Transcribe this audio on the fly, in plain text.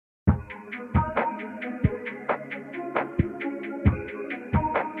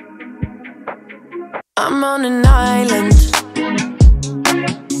I'm on an island,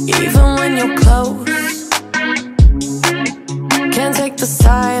 even when you're close. Can't take the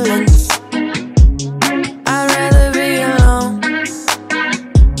silence, I'd rather be alone.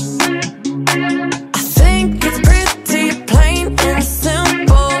 I think it's pretty plain and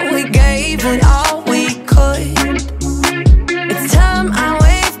simple. We gave it all we could. It's time I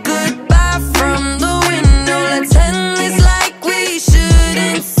wave goodbye from the window. Let's end this like we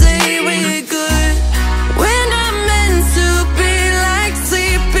shouldn't say we're good. We're not meant to be like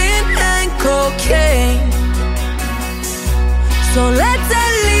sleeping and cocaine. So let's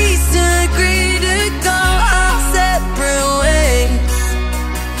at least agree to go our separate ways.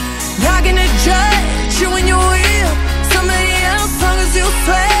 Not gonna judge you when you're with somebody else, long as you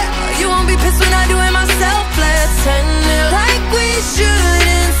swear you won't be pissed when I do it myself. Let's end it like we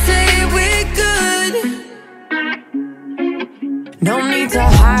shouldn't say we're good. No need to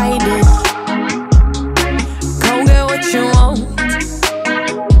hide it, go get what you want.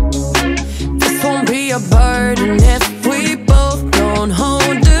 This won't be a burden if we both don't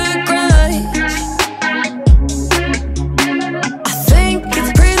hold a grudge. I think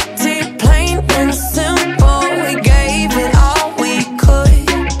it's pretty plain and simple. We gave it all we could.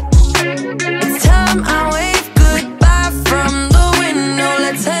 It's time I wave goodbye from the window.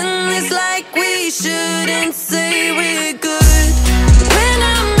 Let's end this like we shouldn't say we're good. We're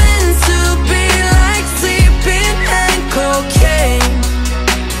not meant to be like sleeping and cocaine.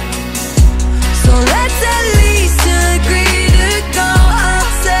 So let's at least agree to go our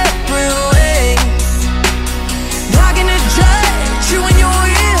separate ways. Not gonna judge you when you're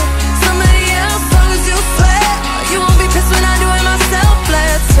with somebody else, long as you swear you won't be pissed when I do it myself.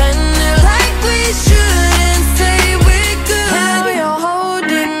 Let's end it like we shouldn't say we're good. Now you're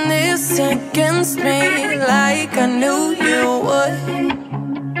holding this against me like I knew you would.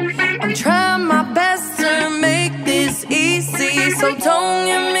 I'm trying my best to make this easy, so don't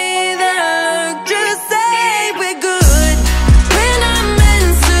give me that look, just say we're good. We're not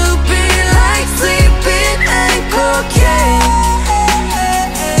meant to be like sleeping and cocaine.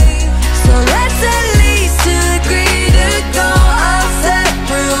 So let's at least agree to go our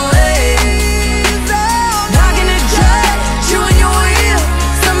separate ways. Not gonna judge you when you're with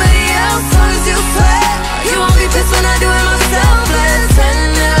somebody else, long as you swear you won't be pissed when I do it myself. Let's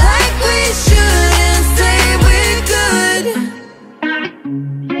end it like we shouldn't say we're good.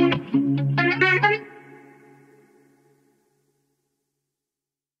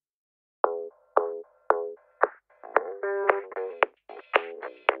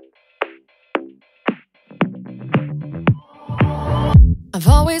 I've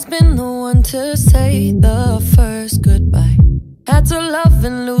always been the one to say the first goodbye. Had to love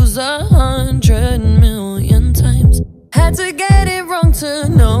and lose 100 million times. Had to get it wrong to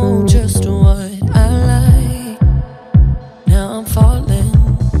know just what I like. Now I'm falling.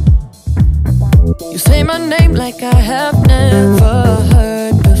 You say my name like I have never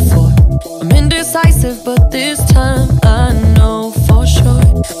heard before. I'm indecisive, but this time I know for sure.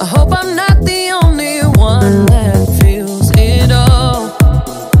 I hope I'm not the only one that feels it all.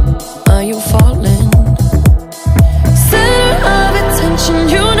 Are you falling? Center of attention,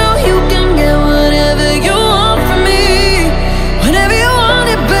 you know you can get whatever you want from me. Whenever you want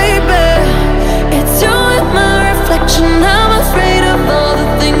it, baby. It's you and my reflection. I'm afraid of all the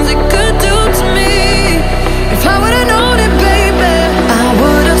things it could do to me. If I would've known it, baby, I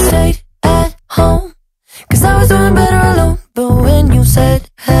would've stayed at home, 'cause I was doing better alone. But when you said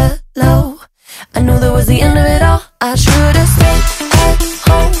hello, I knew that was the end of it all. I should've stayed at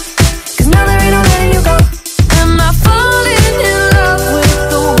home, 'cause now there ain't no letting you go. Am I falling in love with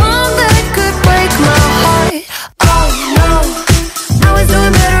the one that could break my heart? Oh no, I was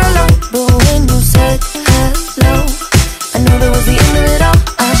doing better alone. But when you said hello, I knew that was the end of it all.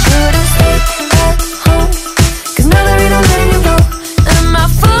 I should've stayed at home, 'cause now there ain't no letting you go. Am I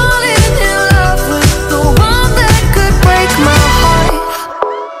falling in love with the one that could break my heart?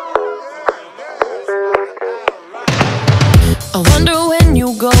 I wonder when you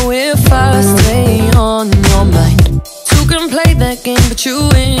go if I stay on your mind. Two can play that game, but you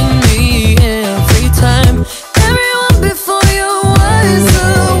win me every time. Everyone before you was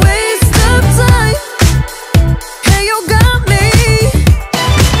a waste of time. Hey, you got me.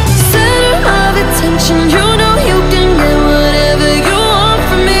 Center of attention, you know you can get whatever you want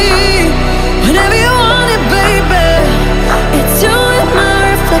from me. Whenever you want it, baby. It's you and my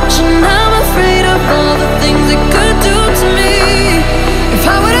reflection. I'm afraid of all the things it could do to me. If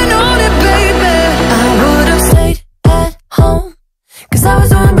I would've known it, baby, I would've stayed at home, 'cause I was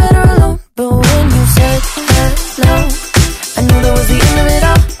doing better.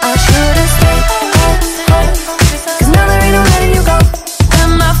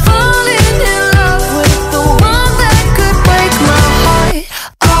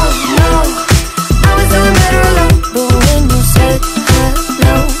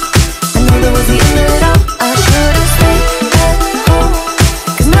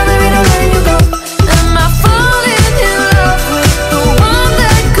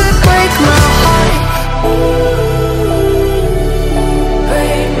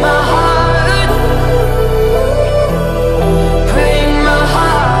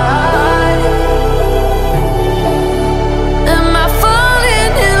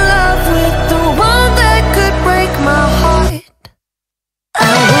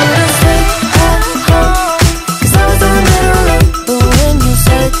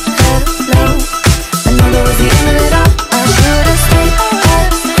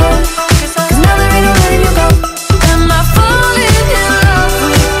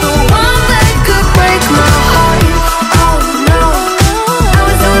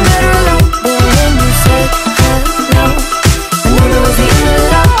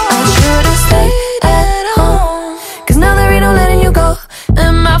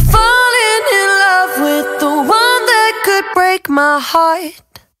 my heart.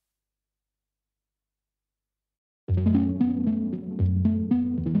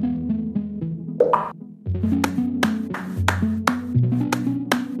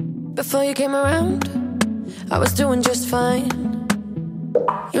 Before you came around, I was doing just fine.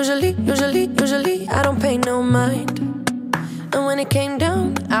 Usually, I don't pay no mind. And when it came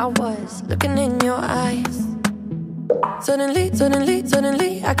down, I was looking in your eyes.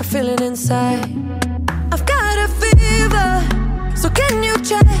 Suddenly, I could feel it inside. I've got a fever, so can you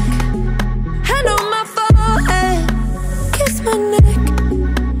check? Hand on my forehead, kiss my neck.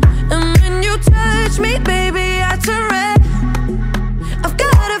 And when you touch me, baby, I turn red. I've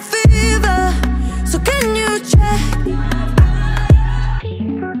got a fever, so can you check?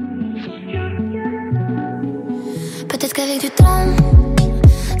 Peut-être qu'avec du temps,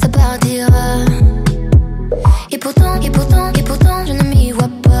 ça partira. Et pourtant, je ne m'y vois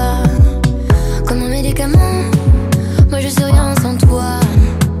pas. Comme un médicament, moi je suis rien sans toi.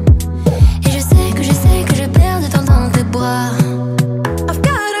 Et je sais que je perds de temps dans tes bras. I've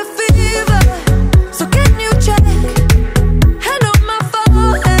got a fever, so can you check? Hand on my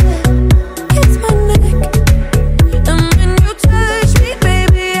forehead, kiss my neck. And when you touch me,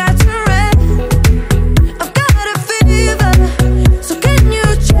 baby, I turn red. I've got a fever, so can you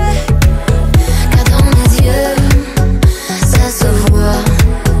check? Car dans mes yeux, ça se voit.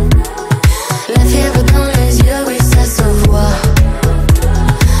 La fièvre dans les yeux, oui, ça se voit.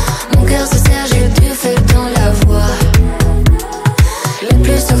 Mon cœur se serre, j'ai du feu dans la voix. Le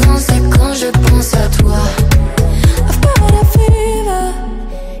plus souvent, c'est quand je pense à toi. I've got a fever,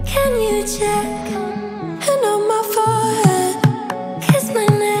 can you check? Hand on my forehead, kiss my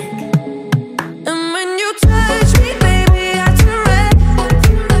neck. And when you touch me, baby, I turn red.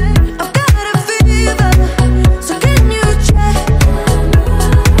 I've got a fever, so can you check?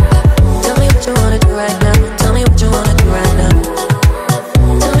 Tell me what you wanna do right now. Tell me what you wanna do right now.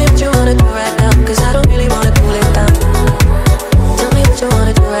 Tell me what you wanna do right now, 'cause I don't really wanna cool it down. Tell me what you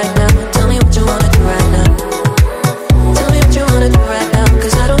wanna do right now. Tell me what you wanna do right now. Tell me what you wanna do right now,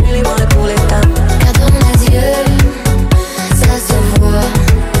 'cause I don't really wanna cool it down. Car dans mes yeux, ça se voit.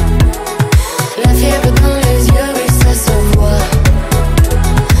 La fièvre dans les yeux, oui, ça se voit.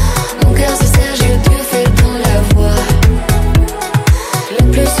 Mon cœur se serre, j'ai du feu dans la voix. Le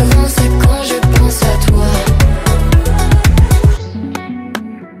plus souvent, c'est quand je pense à toi.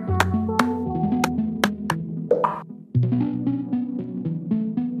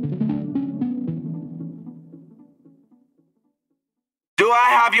 Do I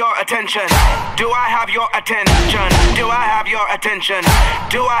have your attention? Do I have your attention? Do I have your attention?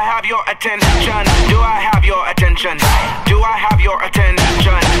 Do I have your attention? Do I have your attention? Do I have your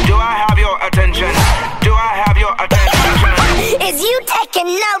attention? Do I have your attention? Do I have your attention? Is you taking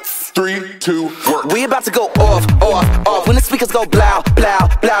notes? 3, 2, 1. We about to go off. When the speakers go blow.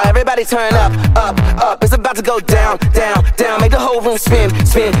 Everybody turn up. It's about to go down. Make the whole room spin.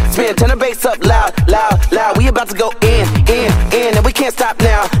 Turn the bass up loud. We about to go in. And we can't stop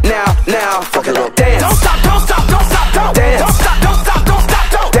now. Fuck it up. Dance. Don't stop. Dance. Don't stop. Dance. Don't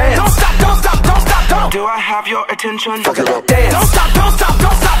stop. Do I have your attention? Fuck it up. Dance. Don't stop. Dance.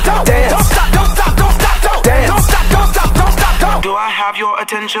 Don't stop. Dance. Don't stop. Do I have your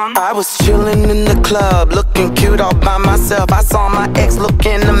attention? I was chilling in the club, looking cute all by myself. I saw my ex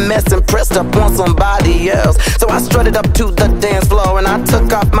looking a mess and pressed up on somebody else. So I strutted up to the dance floor and I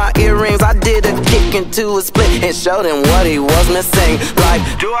took off my earrings. I did a kick into a split and showed him what he was missing. Like,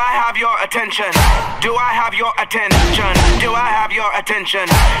 do I have your attention? Do I have your attention? Do I have your attention?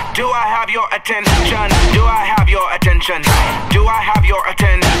 Do I have your attention? Do I have your attention? Do I have your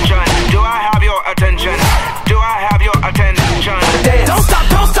attention? Do I have your attention? Do I have your attention? dance. Don't stop.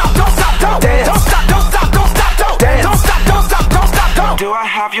 Dance. Don't stop. Dance. Don't stop. Do I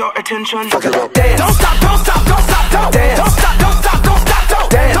have your attention? Fuck it up. Dance. Don't stop. Dance. Don't stop.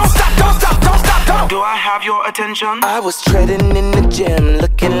 Dance. Don't stop. Do I have your attention? I was treading in the gym,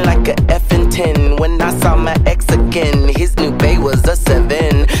 looking like a effing 10 when I saw my ex again. His new bae was a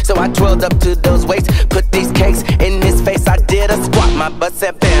 7, so I twirled up to those weights, put these cakes in his face. I did a squat, my butt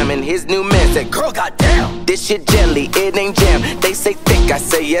said bam, and his new man said, girl, goddamn, this shit jelly, it ain't jam. They say thick, I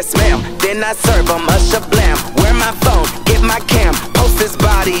say yes, ma'am. Then I serve 'em a shablam. Wear my phone, get my cam, post this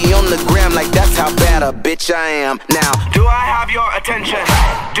body on the gram like that's how bad a bitch I am. Now, do I have your attention?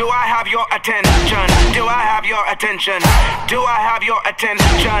 Do I have your attention? Do I have your attention? Do I have your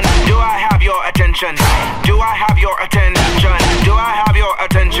attention? Do I have your attention? Do I have your attention? Do I have your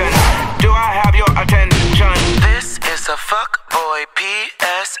attention? Do I have your attention? This is a fuckboy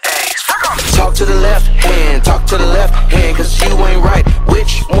PSA. talk to the left hand, cause you ain't right.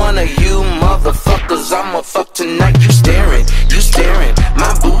 Which one of you motherfuckers cause I'ma fuck tonight. You staring,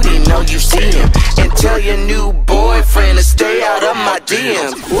 my booty know you see him. And tell your new boyfriend to stay out of my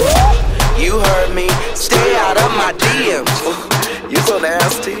DMs. You heard me, stay out of my DMs. You so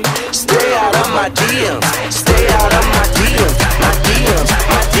nasty. Stay out of my DMs. Stay out of my DMs. My DMs,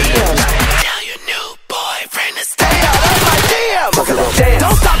 my DMs. Tell your new boyfriend to stay out of my DMs. Dance.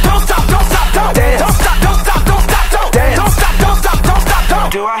 Don't stop, don't stop, don't stop, don't dance. Don't stop, don't stop, don't stop, don't dance. Don't stop, don't stop, don't stop, don't.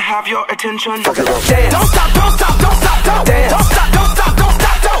 Do I have your attention? Dance. Don't stop, don't stop, don't stop, don't dance. Don't stop, don't stop, don't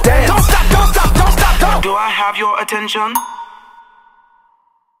stop, don't dance. Don't stop, don't stop, don't stop, don't. Do I have your attention?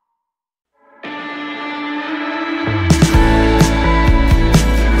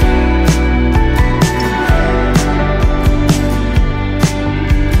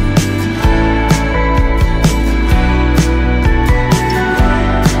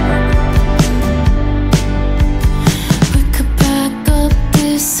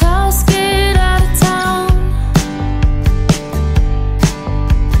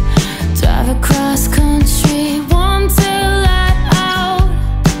 Cross country, one till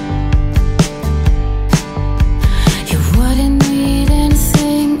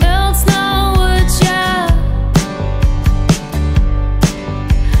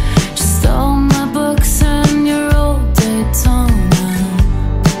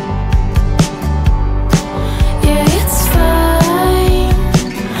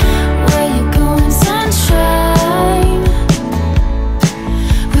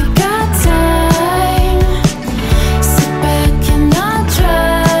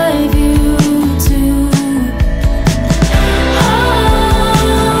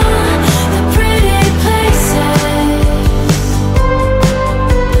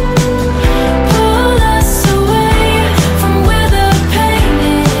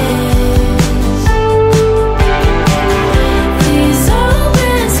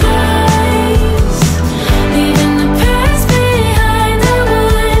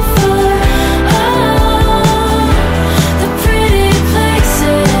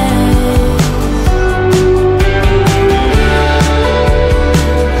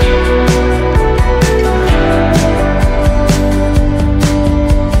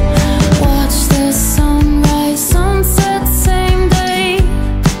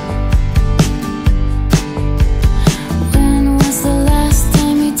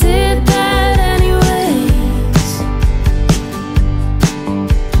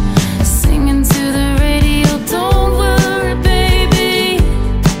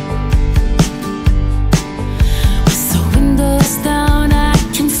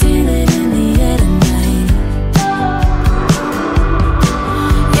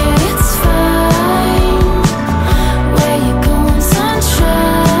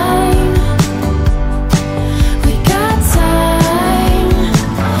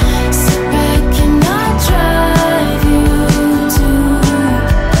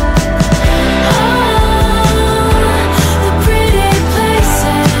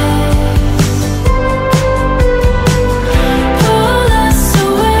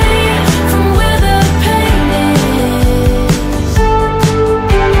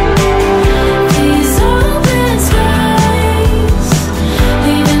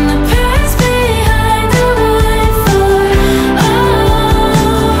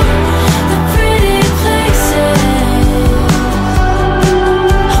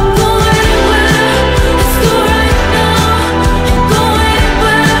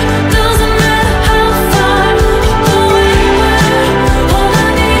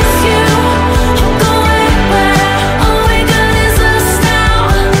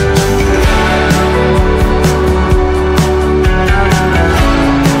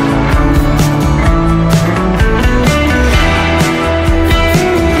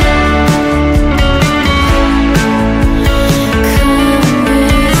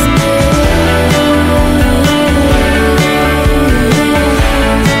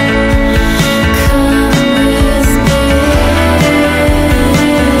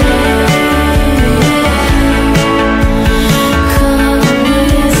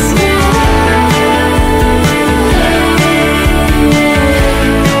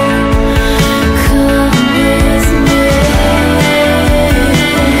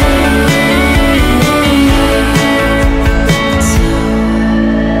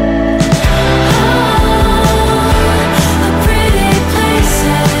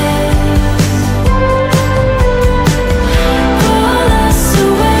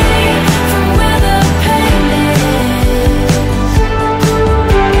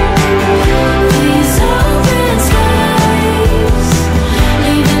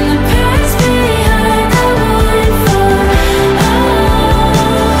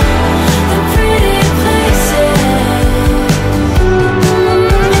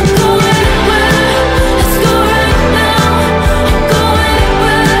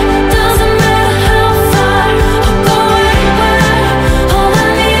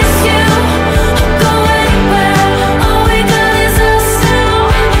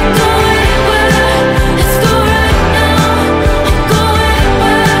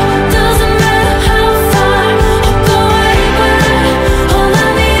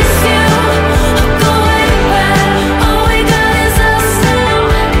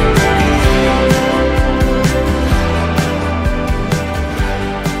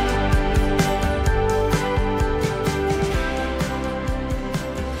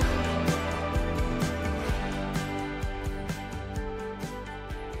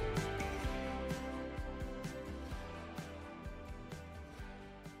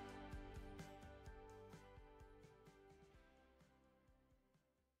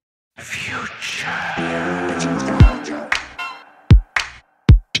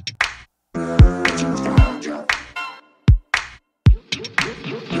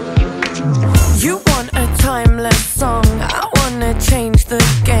timeless song. I wanna change the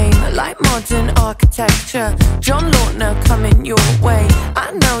game like modern architecture. John Lautner coming your way.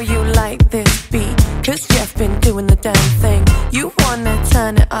 I know you like this beat, cause Jeff been doing the damn thing. You wanna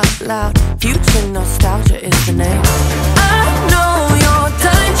turn it up loud. Future nostalgia is the name. I know you're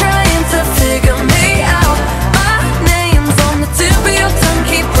done trying to figure me out. My name's on the tip of your tongue,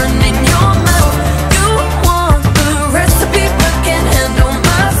 keep running your mouth. You want the recipe but can't handle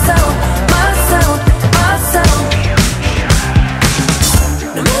my sound, my sound, my sound.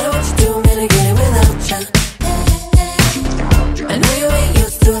 No matter what you do, I'm gonna get it without ya. I know you ain't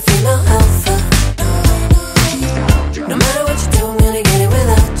used to a female alpha. No matter what you do, I'm gonna get it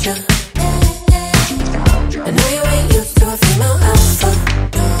without ya. I know you ain't used to a female alpha.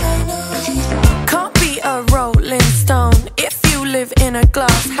 Can't be a rolling stone if you live in a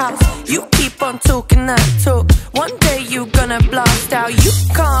glass house. You keep on talking that talk, one day you gonna blast out. You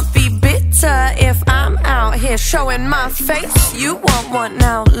can't be bitter if I'm out here showing my face. You want what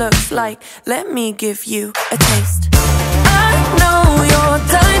now looks like, let me give you a taste. I know you're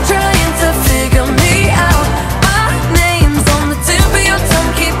done trying to figure me out. My name's on the tip of your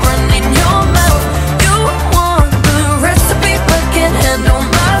tongue, keep running your mouth. You want the recipe but can't handle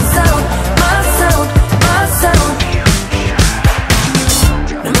my sound, my sound, my sound.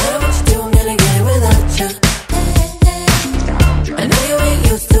 No matter what you do, I'm gonna get it without ya. I know you ain't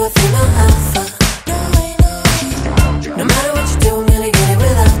used to a female alpha. No matter what you do, I'm gonna get it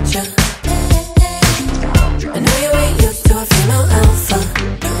without ya. I know you ain't used to a female alpha.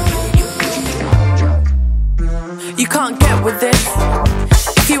 You can't get with this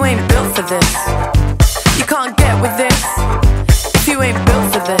if you ain't built for this. You can't get with this if you ain't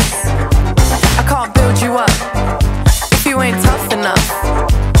built for this. I can't build you up if you ain't tough enough.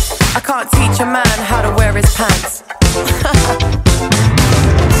 I can't teach a man how to wear his pants.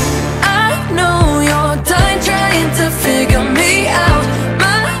 I know you're done trying to figure me out.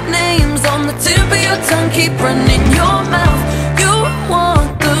 My name's on the tip of your tongue, keep running your mouth. You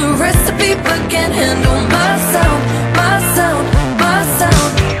want the recipe but can't handle my sound, my sound, my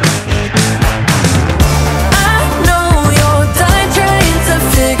sound. I know you're done trying to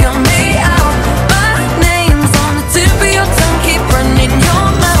figure me out. My name's on the tip of your tongue, keep running your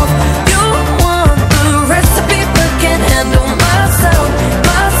mouth. You want the recipe but can't handle my sound,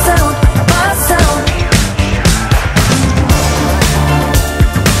 my sound, my sound.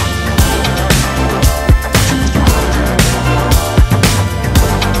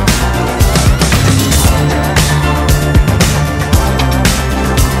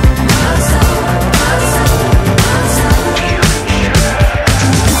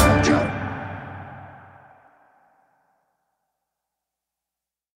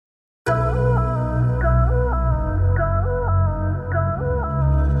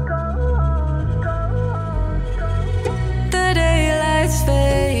 The daylight's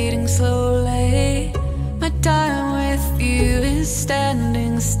fading slowly. My time with you is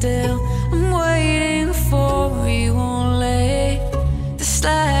standing still. I'm waiting for you only. The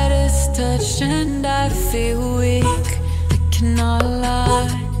slightest touch and I feel weak. I cannot lie.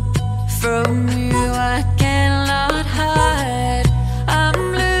 From you I cannot hide. I'm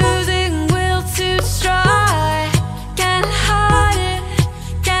losing will to try. Can't hide it,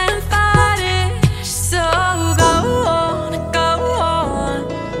 can't fight it. So go on,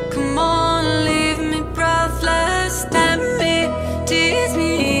 come on, leave me breathless. Tempt me, tease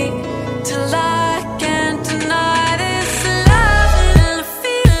me, till I can't deny this love and the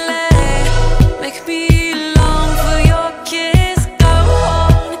feeling. Make me long for your kiss. Go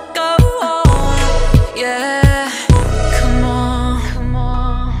on, yeah. Come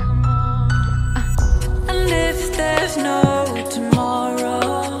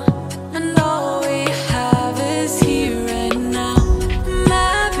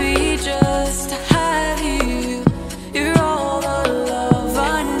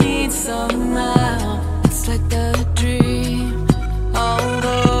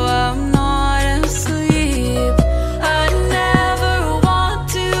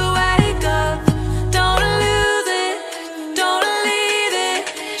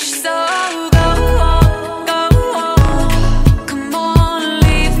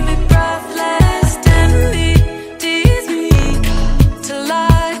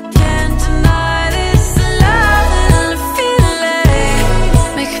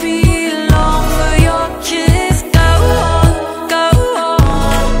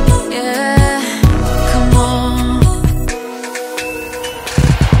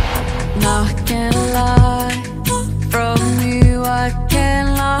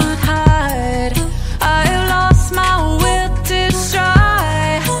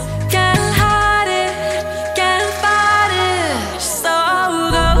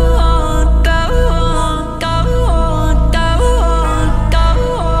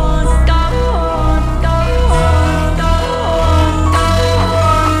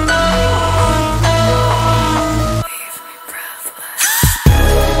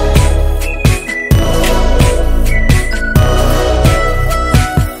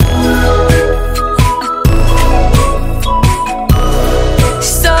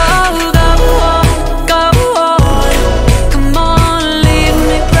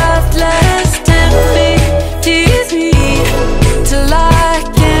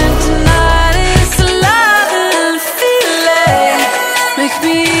Make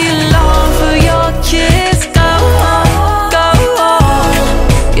me long for your kiss. Go on,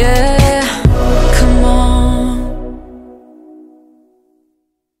 yeah, come on.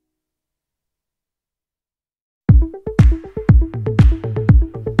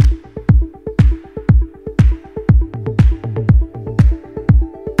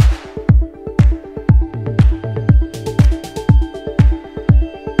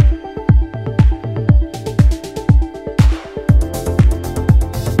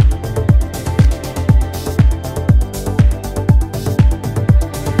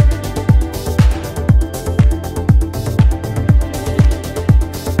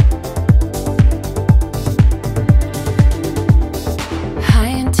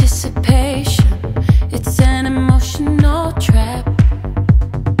 It's an emotional trap.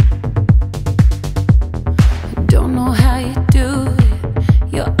 I don't know how you do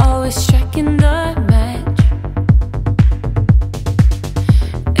it. You're always striking the match.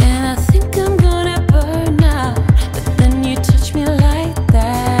 And I think I'm gonna burn out, but then you touch me like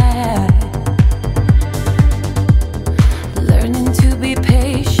that. Learning to be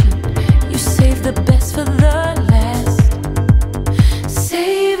patient, you save the best for the last.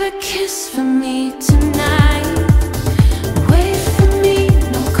 Save a kiss for me tonight. Wait for me,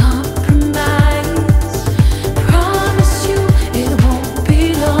 no compromise. Promise you it won't be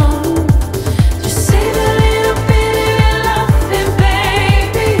long. Just save a little bit of your loving,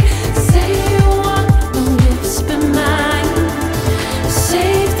 baby. Say you want no lips but mine.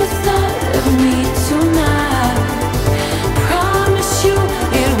 Save the thought of me tonight. Promise you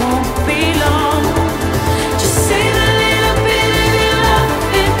it won't be long. Just save a little bit of your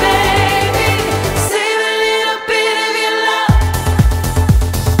loving, baby. Save a little bit of your love.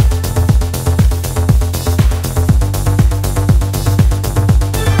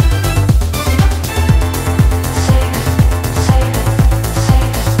 Save it, save it,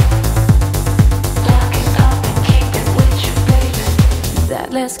 save it. Lock it up and keep it with you, baby. That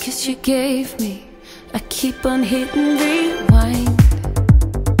last kiss you gave me, I keep on hitting rewind.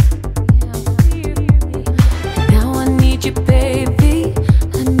 Now I need you, baby.